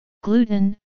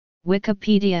Gluten,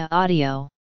 Wikipedia audio.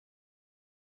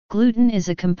 Gluten is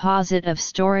a composite of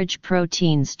storage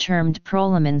proteins termed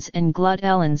prolamins and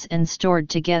glutenins and stored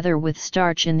together with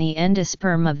starch in the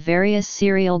endosperm of various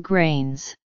cereal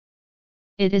grains.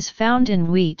 It is found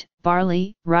in wheat,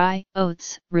 barley, rye,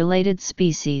 oats, related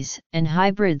species, and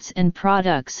hybrids and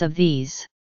products of these.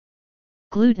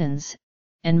 Glutens,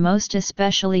 and most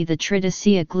especially the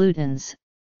Triticea glutens,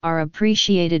 are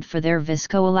appreciated for their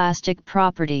viscoelastic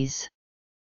properties.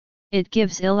 It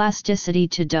gives elasticity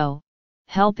to dough,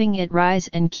 helping it rise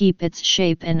and keep its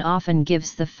shape, and often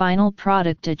gives the final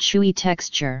product a chewy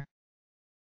texture.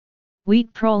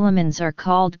 Wheat prolamins are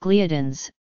called gliadins,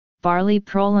 barley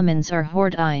prolamins are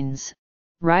hordeins,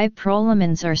 rye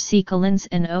prolamins are secalins,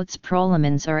 and oats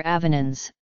prolamins are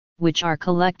avenins, which are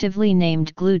collectively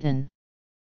named gluten.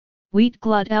 Wheat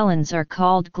glutenins are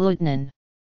called glutenin.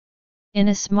 In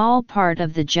a small part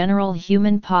of the general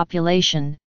human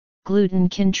population, gluten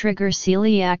can trigger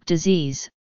celiac disease,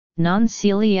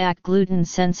 non-celiac gluten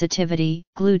sensitivity,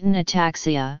 gluten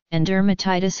ataxia, and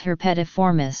dermatitis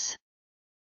herpetiformis.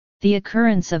 The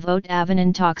occurrence of oat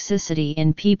avenin toxicity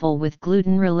in people with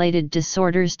gluten-related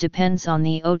disorders depends on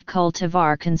the oat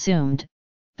cultivar consumed,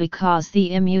 because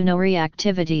the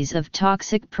immunoreactivities of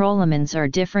toxic prolamins are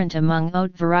different among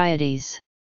oat varieties.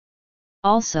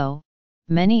 Also,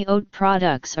 many oat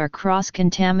products are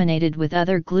cross-contaminated with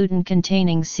other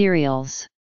gluten-containing cereals.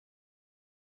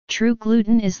 True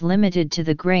gluten is limited to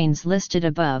the grains listed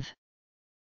above.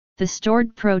 The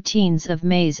stored proteins of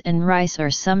maize and rice are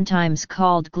sometimes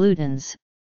called glutens,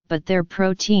 but their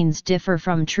proteins differ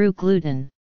from true gluten.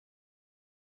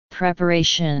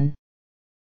 Preparation.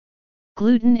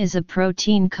 Gluten is a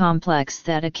protein complex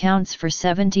that accounts for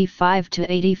 75 to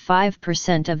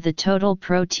 85% of the total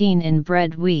protein in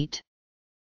bread wheat.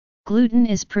 Gluten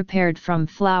is prepared from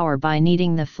flour by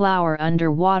kneading the flour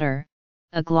under water,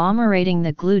 agglomerating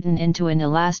the gluten into an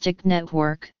elastic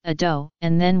network, a dough,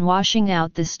 and then washing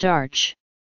out the starch.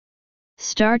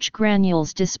 Starch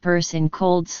granules disperse in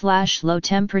cold/low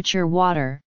temperature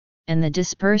water, and the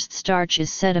dispersed starch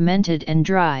is sedimented and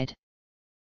dried.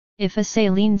 If a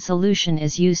saline solution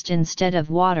is used instead of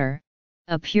water,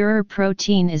 a purer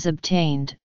protein is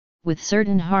obtained, with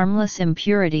certain harmless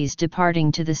impurities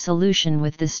departing to the solution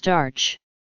with the starch.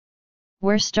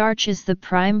 Where starch is the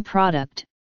prime product,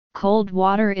 cold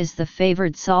water is the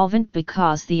favored solvent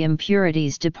because the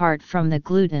impurities depart from the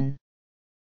gluten.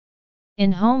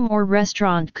 In home or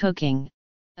restaurant cooking,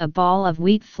 a ball of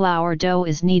wheat flour dough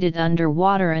is kneaded under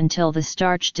water until the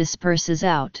starch disperses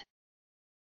out.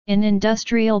 In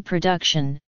industrial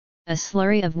production, a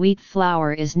slurry of wheat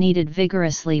flour is kneaded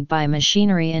vigorously by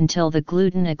machinery until the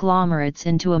gluten agglomerates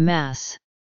into a mass.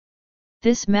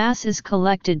 This mass is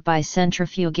collected by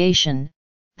centrifugation,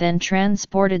 then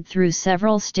transported through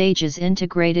several stages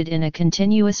integrated in a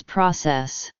continuous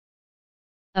process.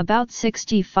 About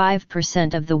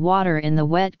 65% of the water in the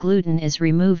wet gluten is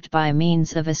removed by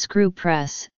means of a screw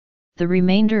press, the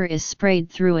remainder is sprayed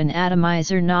through an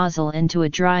atomizer nozzle into a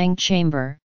drying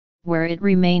chamber, where it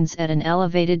remains at an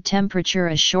elevated temperature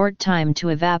a short time to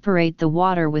evaporate the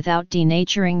water without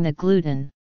denaturing the gluten.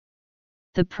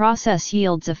 The process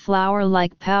yields a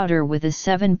flour-like powder with a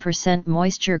 7%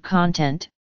 moisture content,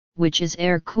 which is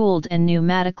air-cooled and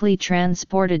pneumatically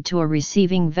transported to a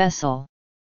receiving vessel.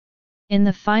 In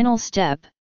the final step,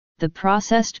 the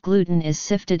processed gluten is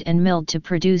sifted and milled to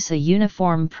produce a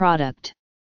uniform product.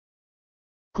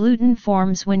 Gluten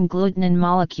forms when glutenin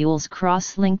molecules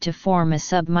cross-link to form a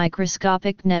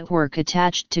submicroscopic network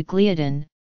attached to gliadin,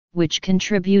 which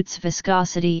contributes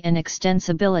viscosity and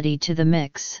extensibility to the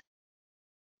mix.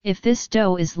 If this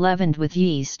dough is leavened with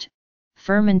yeast,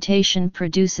 fermentation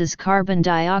produces carbon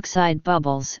dioxide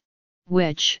bubbles,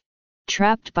 which,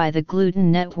 trapped by the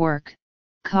gluten network,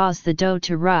 cause the dough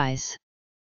to rise.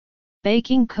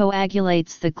 Baking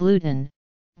coagulates the gluten,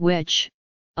 which,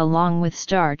 along with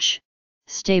starch,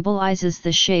 stabilizes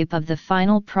the shape of the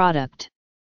final product.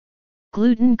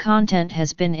 Gluten content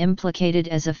has been implicated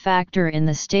as a factor in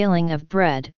the staling of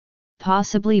bread,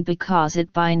 possibly because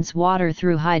it binds water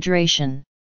through hydration.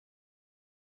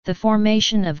 The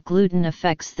formation of gluten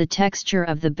affects the texture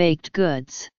of the baked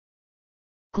goods.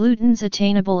 Gluten's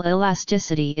attainable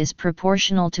elasticity is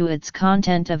proportional to its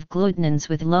content of glutenins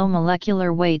with low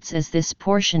molecular weights, as this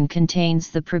portion contains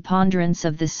the preponderance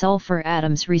of the sulfur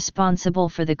atoms responsible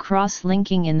for the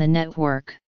cross-linking in the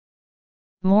network.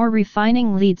 More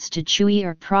refining leads to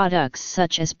chewier products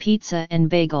such as pizza and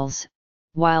bagels,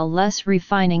 while less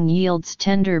refining yields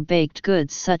tender baked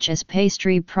goods such as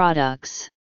pastry products.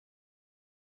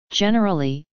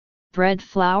 Generally, bread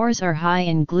flours are high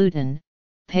in gluten,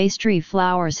 pastry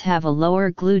flours have a lower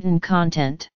gluten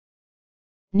content.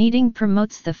 Kneading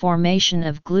promotes the formation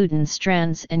of gluten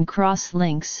strands and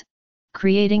cross-links,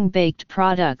 creating baked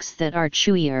products that are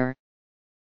chewier.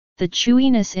 The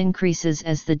chewiness increases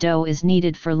as the dough is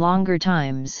kneaded for longer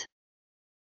times.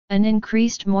 An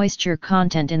increased moisture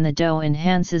content in the dough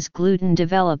enhances gluten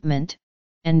development,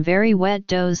 and very wet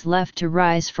doughs left to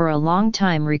rise for a long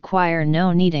time require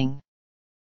no kneading.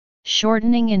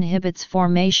 Shortening inhibits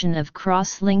formation of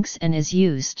cross-links and is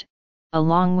used,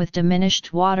 along with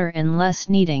diminished water and less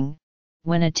kneading,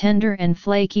 when a tender and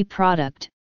flaky product,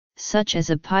 such as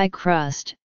a pie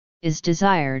crust, is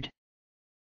desired.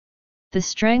 The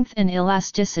strength and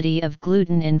elasticity of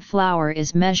gluten in flour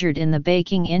is measured in the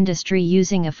baking industry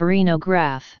using a Farino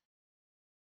graph.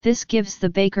 This gives the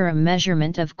baker a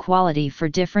measurement of quality for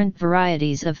different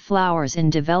varieties of flours in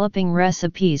developing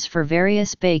recipes for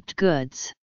various baked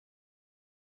goods.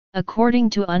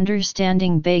 According to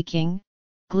Understanding Baking,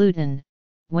 gluten,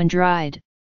 when dried,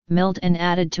 milled and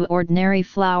added to ordinary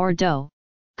flour dough,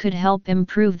 could help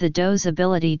improve the dough's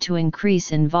ability to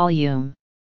increase in volume.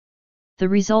 The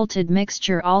resulted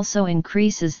mixture also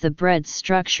increases the bread's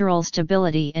structural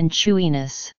stability and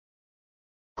chewiness.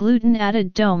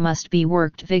 Gluten-added dough must be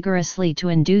worked vigorously to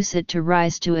induce it to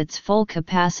rise to its full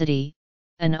capacity.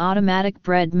 An automatic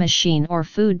bread machine or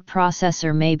food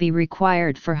processor may be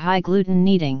required for high gluten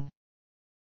kneading.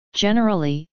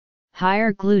 Generally,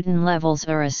 higher gluten levels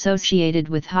are associated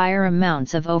with higher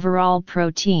amounts of overall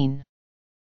protein.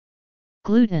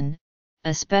 Gluten,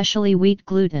 especially wheat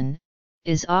gluten,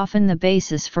 is often the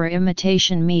basis for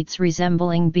imitation meats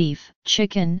resembling beef,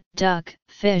 chicken, duck,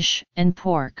 fish, and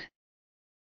pork.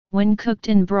 When cooked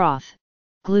in broth,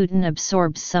 gluten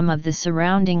absorbs some of the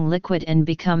surrounding liquid and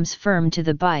becomes firm to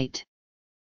the bite.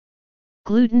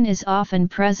 Gluten is often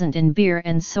present in beer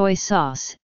and soy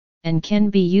sauce, and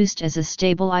can be used as a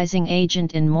stabilizing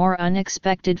agent in more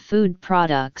unexpected food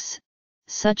products,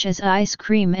 such as ice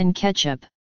cream and ketchup.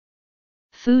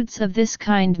 Foods of this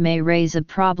kind may raise a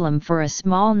problem for a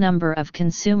small number of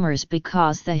consumers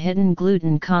because the hidden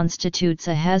gluten constitutes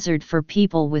a hazard for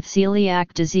people with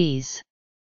celiac disease.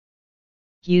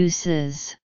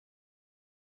 Uses.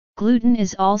 Gluten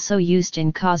is also used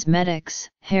in cosmetics,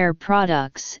 hair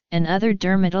products, and other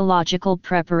dermatological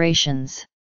preparations.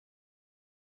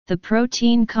 The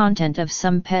protein content of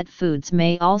some pet foods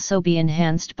may also be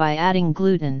enhanced by adding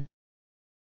gluten.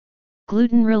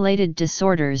 Gluten-related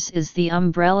disorders is the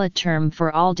umbrella term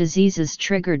for all diseases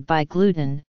triggered by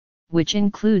gluten, which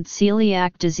include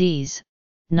celiac disease,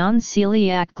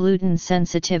 non-celiac gluten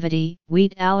sensitivity,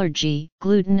 wheat allergy,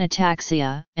 gluten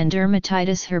ataxia, and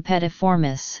dermatitis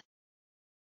herpetiformis.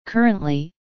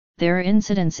 Currently, their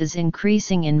incidence is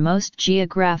increasing in most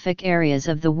geographic areas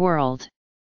of the world.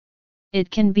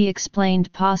 It can be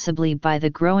explained possibly by the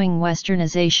growing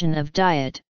westernization of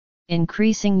diet,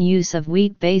 increasing use of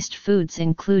wheat-based foods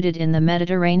included in the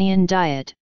Mediterranean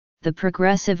diet, the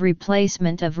progressive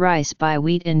replacement of rice by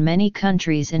wheat in many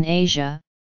countries in Asia,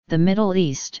 the Middle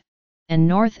East, and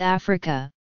North Africa,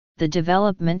 the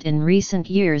development in recent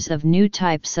years of new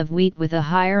types of wheat with a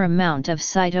higher amount of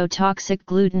cytotoxic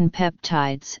gluten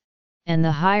peptides, and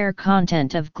the higher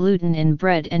content of gluten in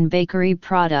bread and bakery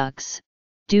products,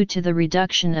 due to the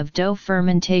reduction of dough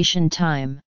fermentation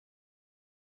time.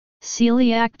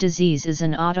 Celiac disease is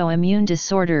an autoimmune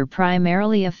disorder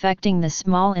primarily affecting the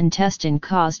small intestine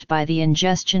caused by the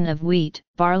ingestion of wheat,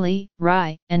 barley,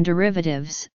 rye, and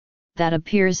derivatives, that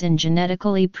appears in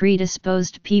genetically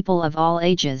predisposed people of all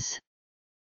ages.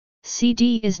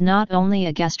 CD is not only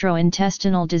a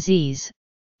gastrointestinal disease,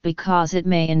 because it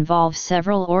may involve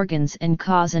several organs and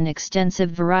cause an extensive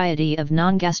variety of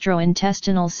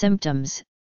non-gastrointestinal symptoms,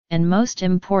 and most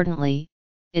importantly,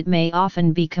 it may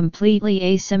often be completely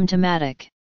asymptomatic.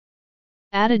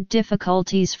 Added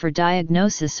difficulties for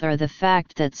diagnosis are the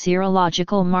fact that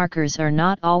serological markers are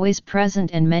not always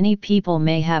present and many people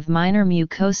may have minor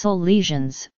mucosal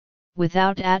lesions,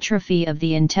 without atrophy of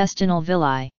the intestinal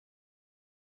villi.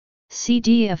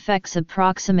 CD affects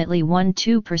approximately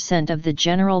 1–2% of the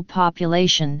general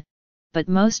population, but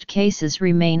most cases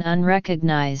remain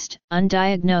unrecognized,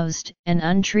 undiagnosed, and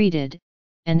untreated,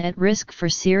 and at risk for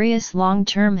serious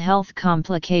long-term health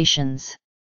complications.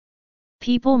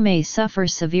 People may suffer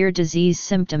severe disease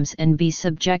symptoms and be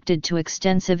subjected to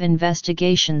extensive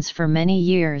investigations for many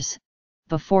years,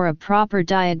 before a proper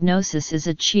diagnosis is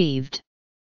achieved.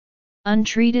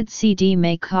 Untreated CD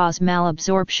may cause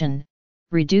malabsorption,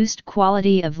 reduced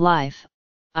quality of life,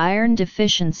 iron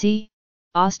deficiency,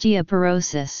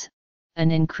 osteoporosis, an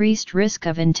increased risk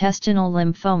of intestinal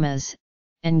lymphomas,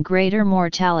 and greater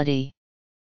mortality.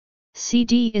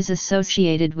 CD is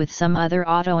associated with some other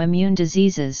autoimmune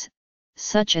diseases,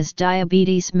 such as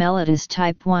diabetes mellitus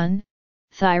type 1,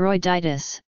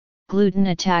 thyroiditis, gluten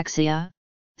ataxia,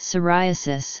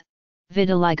 psoriasis,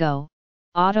 vitiligo,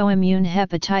 autoimmune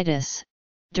hepatitis,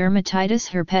 dermatitis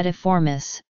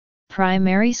herpetiformis,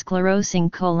 primary sclerosing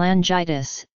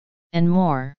cholangitis, and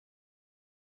more.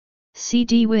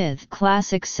 CD with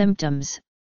classic symptoms,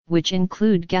 which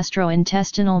include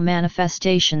gastrointestinal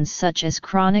manifestations such as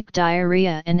chronic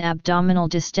diarrhea and abdominal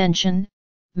distension,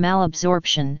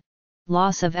 malabsorption,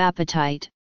 loss of appetite,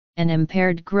 and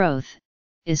impaired growth,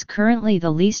 is currently the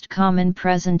least common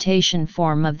presentation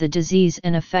form of the disease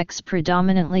and affects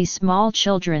predominantly small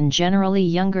children generally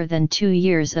younger than 2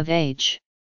 years of age.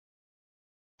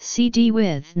 CD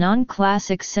with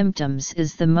non-classic symptoms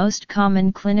is the most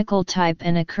common clinical type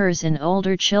and occurs in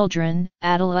older children,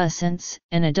 adolescents,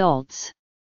 and adults.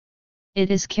 It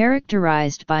is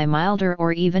characterized by milder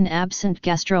or even absent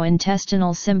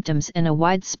gastrointestinal symptoms and a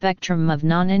wide spectrum of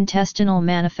non-intestinal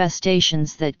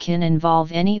manifestations that can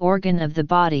involve any organ of the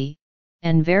body,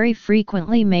 and very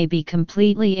frequently may be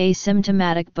completely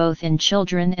asymptomatic both in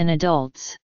children and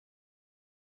adults.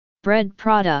 Bread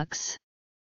products.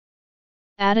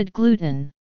 Added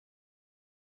gluten.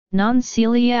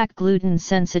 Non-celiac gluten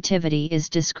sensitivity is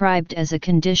described as a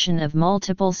condition of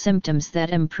multiple symptoms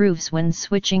that improves when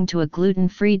switching to a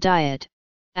gluten-free diet,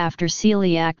 after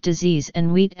celiac disease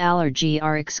and wheat allergy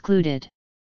are excluded.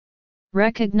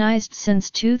 Recognized since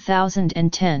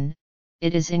 2010,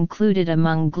 it is included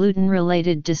among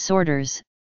gluten-related disorders,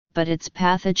 but its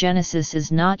pathogenesis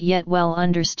is not yet well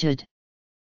understood.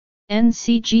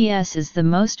 NCGS is the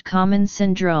most common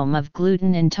syndrome of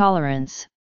gluten intolerance,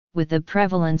 with the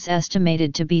prevalence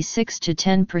estimated to be 6 to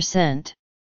 10%.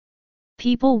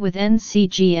 People with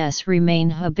NCGS remain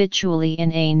habitually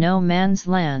in a no-man's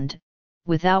land,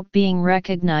 without being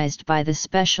recognized by the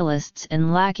specialists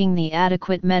and lacking the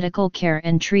adequate medical care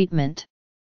and treatment.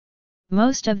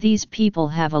 Most of these people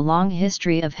have a long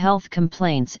history of health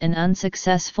complaints and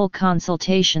unsuccessful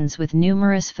consultations with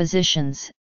numerous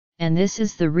physicians, and this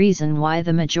is the reason why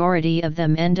the majority of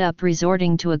them end up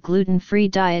resorting to a gluten-free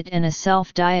diet and a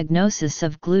self-diagnosis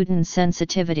of gluten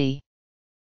sensitivity.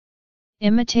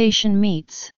 Imitation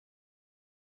meats.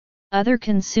 Other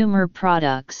consumer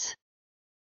products.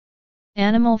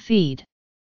 Animal feed.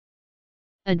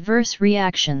 Adverse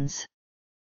reactions.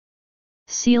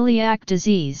 Celiac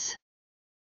disease.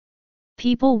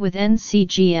 People with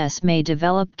NCGS may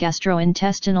develop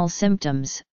gastrointestinal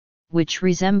symptoms, which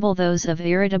resemble those of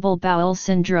irritable bowel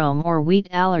syndrome or wheat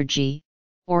allergy,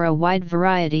 or a wide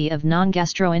variety of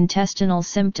non-gastrointestinal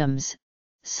symptoms,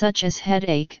 such as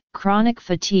headache, chronic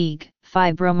fatigue,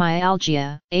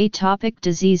 fibromyalgia, atopic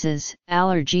diseases,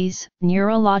 allergies,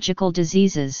 neurological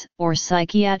diseases, or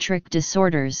psychiatric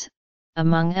disorders,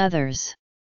 among others.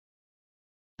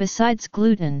 Besides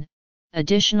gluten,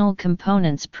 additional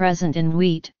components present in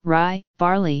wheat, rye,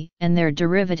 barley, and their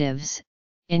derivatives,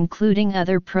 including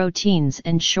other proteins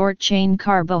and short-chain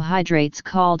carbohydrates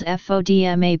called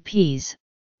FODMAPs,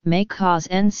 may cause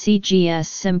NCGS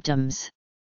symptoms.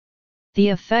 The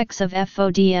effects of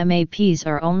FODMAPs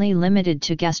are only limited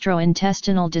to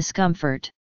gastrointestinal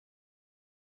discomfort.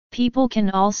 People can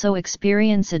also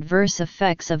experience adverse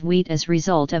effects of wheat as a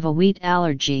result of a wheat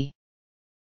allergy.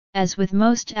 As with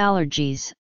most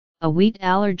allergies, a wheat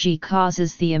allergy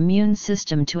causes the immune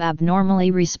system to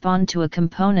abnormally respond to a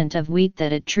component of wheat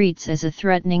that it treats as a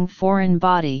threatening foreign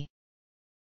body.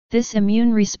 This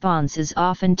immune response is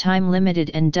often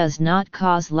time-limited and does not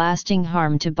cause lasting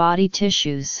harm to body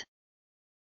tissues.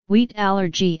 Wheat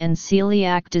allergy and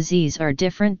celiac disease are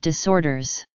different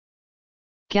disorders.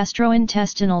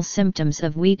 Gastrointestinal symptoms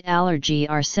of wheat allergy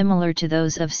are similar to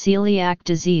those of celiac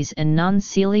disease and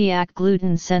non-celiac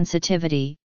gluten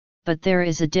sensitivity, but there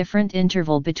is a different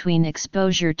interval between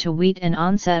exposure to wheat and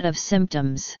onset of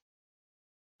symptoms.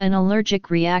 An allergic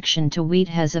reaction to wheat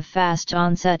has a fast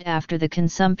onset after the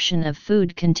consumption of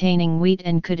food containing wheat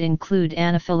and could include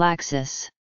anaphylaxis.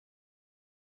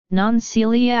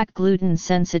 Non-celiac gluten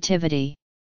sensitivity.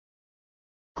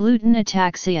 Gluten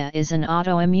ataxia is an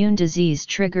autoimmune disease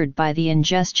triggered by the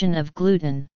ingestion of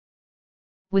gluten.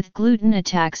 With gluten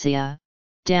ataxia,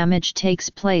 damage takes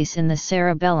place in the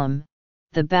cerebellum,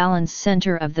 the balance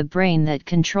center of the brain that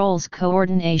controls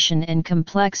coordination and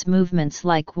complex movements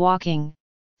like walking,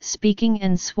 speaking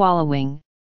and swallowing,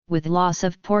 with loss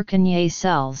of Purkinje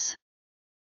cells.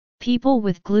 People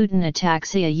with gluten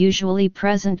ataxia usually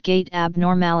present gait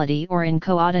abnormality or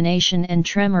incoordination and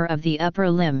tremor of the upper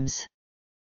limbs.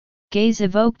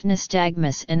 Gaze-evoked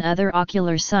nystagmus and other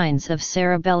ocular signs of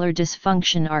cerebellar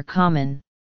dysfunction are common.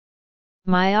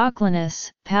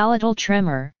 myoclonus, palatal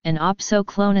tremor, and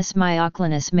opsoclonus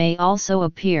myoclonus may also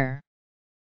appear.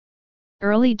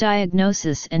 Early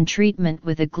diagnosis and treatment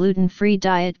with a gluten-free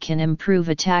diet can improve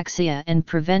ataxia and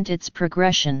prevent its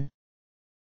progression.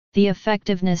 The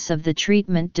effectiveness of the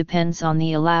treatment depends on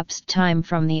the elapsed time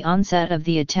from the onset of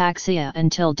the ataxia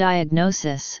until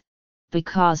diagnosis,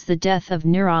 because the death of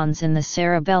neurons in the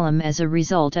cerebellum as a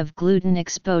result of gluten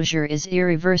exposure is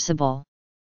irreversible.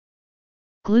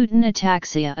 Gluten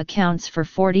ataxia accounts for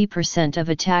 40% of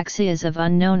ataxias of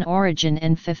unknown origin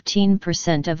and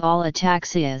 15% of all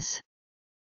ataxias.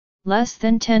 Less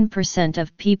than 10%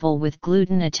 of people with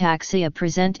gluten ataxia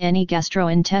present any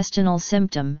gastrointestinal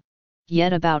symptom,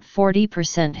 yet about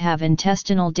 40% have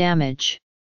intestinal damage.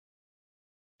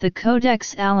 The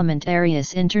Codex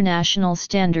Alimentarius International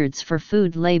Standards for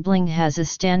Food Labeling has a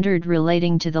standard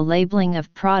relating to the labeling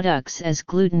of products as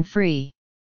gluten-free.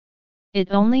 It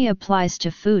only applies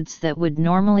to foods that would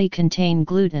normally contain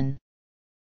gluten.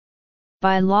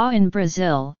 By law in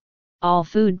Brazil, all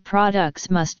food products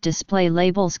must display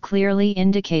labels clearly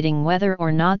indicating whether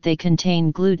or not they contain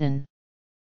gluten.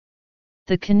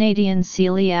 The Canadian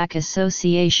Celiac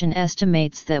Association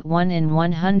estimates that 1 in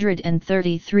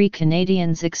 133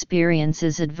 Canadians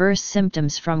experiences adverse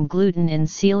symptoms from gluten in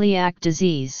celiac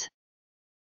disease.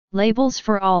 Labels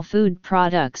for all food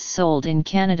products sold in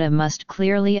Canada must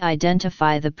clearly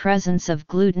identify the presence of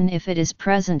gluten if it is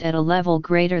present at a level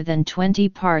greater than 20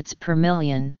 parts per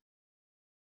million.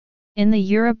 In the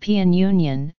European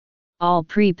Union, all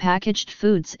pre-packaged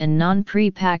foods and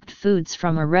non-pre-packed foods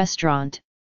from a restaurant,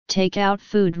 take-out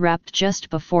food wrapped just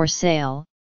before sale,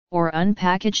 or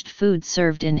unpackaged food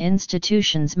served in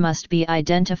institutions must be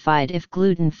identified if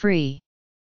gluten-free.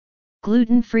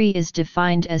 Gluten-free is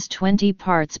defined as 20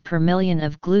 parts per million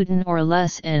of gluten or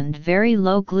less, and very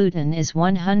low gluten is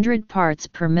 100 parts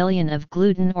per million of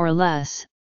gluten or less.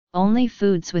 Only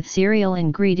foods with cereal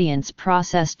ingredients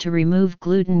processed to remove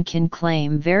gluten can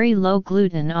claim very low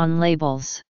gluten on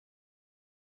labels.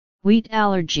 Wheat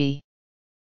allergy.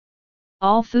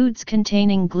 All foods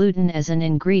containing gluten as an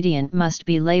ingredient must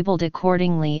be labeled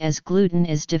accordingly, as gluten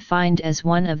is defined as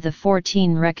one of the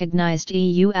 14 recognized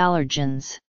EU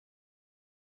allergens.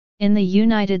 In the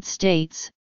United States,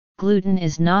 gluten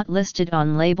is not listed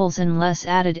on labels unless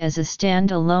added as a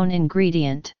stand-alone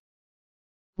ingredient.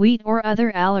 Wheat or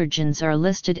other allergens are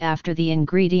listed after the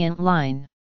ingredient line.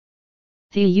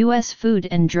 The U.S. Food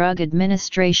and Drug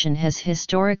Administration has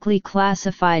historically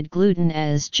classified gluten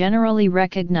as generally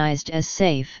recognized as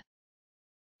safe.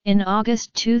 In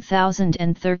August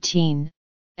 2013,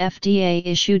 FDA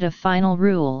issued a final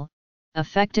rule,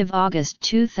 effective August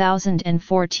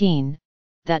 2014,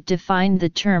 that defined the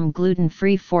term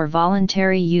gluten-free for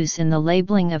voluntary use in the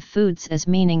labeling of foods as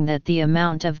meaning that the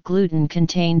amount of gluten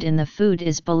contained in the food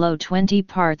is below 20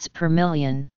 parts per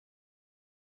million.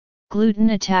 Gluten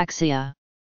ataxia.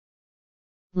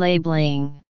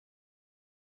 Labeling.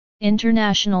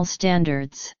 International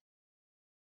standards.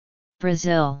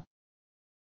 Brazil,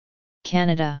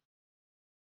 Canada,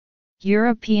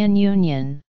 European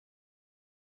Union,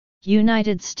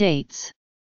 United States.